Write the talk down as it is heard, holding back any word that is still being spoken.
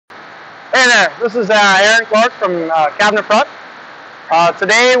Hey there, this is Aaron Clark from Cabinet Prep.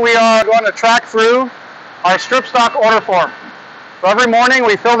 Today we are going to track through our strip stock order form. So every morning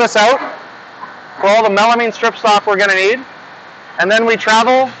we fill this out for all the melamine strip stock we're going to need, and then we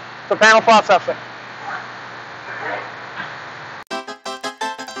travel to panel processing.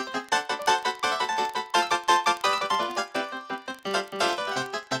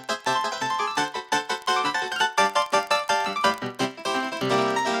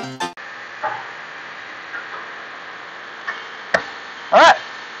 Alright,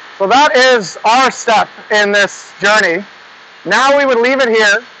 so that is our step in this journey. Now we would leave it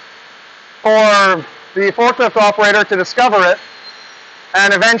here for the forklift operator to discover it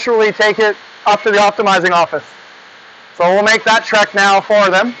and eventually take it up to the optimizing office. So we'll make that trek now for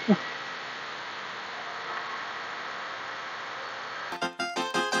them.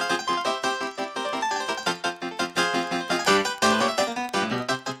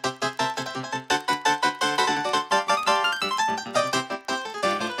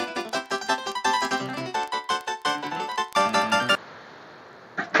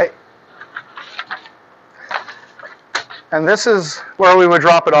 And this is where we would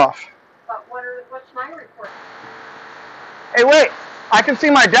drop it off. But what's my report? Hey, wait! I can see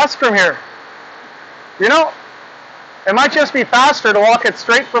my desk from here. You know, it might just be faster to walk it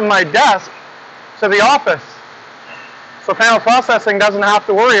straight from my desk to the office, so panel processing doesn't have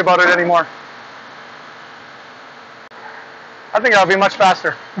to worry about it anymore. I think that'll be much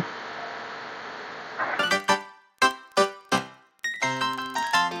faster.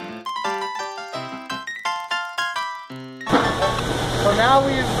 So now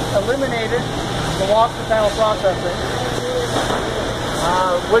we've eliminated the walk to panel processing,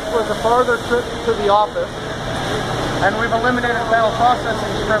 which was a farther trip to the office, and we've eliminated panel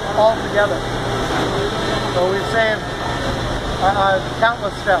processing trip altogether. So we've saved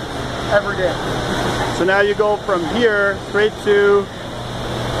countless steps every day. So now you go from here straight to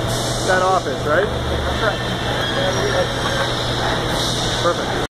that office, right? That's right.